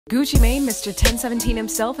Gucci Mane, Mr. 1017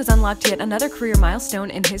 himself, has unlocked yet another career milestone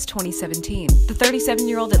in his 2017. The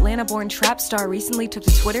 37-year-old Atlanta-born trap star recently took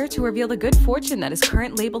to Twitter to reveal the good fortune that his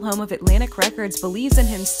current label home of Atlantic Records believes in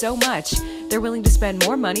him so much, they're willing to spend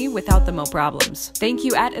more money without the mo problems. Thank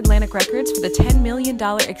you at Atlantic Records for the $10 million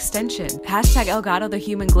extension. Hashtag Elgato the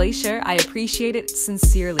Human Glacier, I appreciate it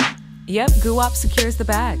sincerely. Yep, Guwap secures the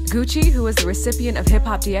bag. Gucci, who was the recipient of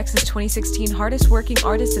HipHopDX's 2016 Hardest Working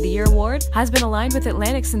Artist of the Year award, has been aligned with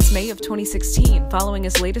Atlantic since May of 2016, following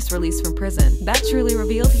his latest release from prison. That truly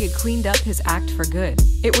revealed he had cleaned up his act for good.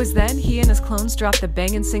 It was then he and his clones dropped the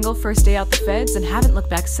bangin' single First Day Out the Feds and haven't looked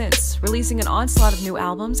back since, releasing an onslaught of new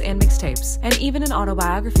albums and mixtapes, and even an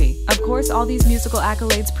autobiography. Of course, all these musical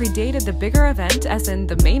accolades predated the bigger event, as in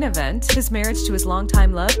the main event, his marriage to his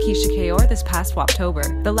longtime love, Keisha Kayor, this past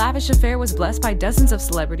Woptober. The lavish affair was blessed by dozens of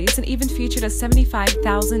celebrities and even featured a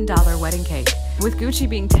 $75,000 wedding cake. With Gucci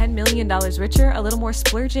being $10 million richer, a little more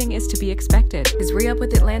splurging is to be expected. His re-up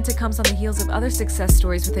with Atlantic comes on the heels of other success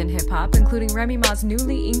stories within hip-hop, including Remy Ma's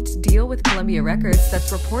newly inked deal with Columbia Records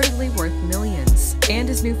that's reportedly worth millions, and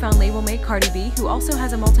his newfound label mate Cardi B, who also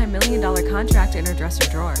has a multi-million-dollar contract in her dresser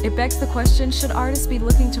drawer. It begs the question, should artists be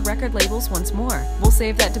looking to record labels once more? We'll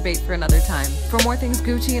save that debate for another time. For more things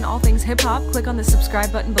Gucci and all things hip-hop, click on the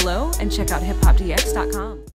subscribe button below and check out HipHopDX.com.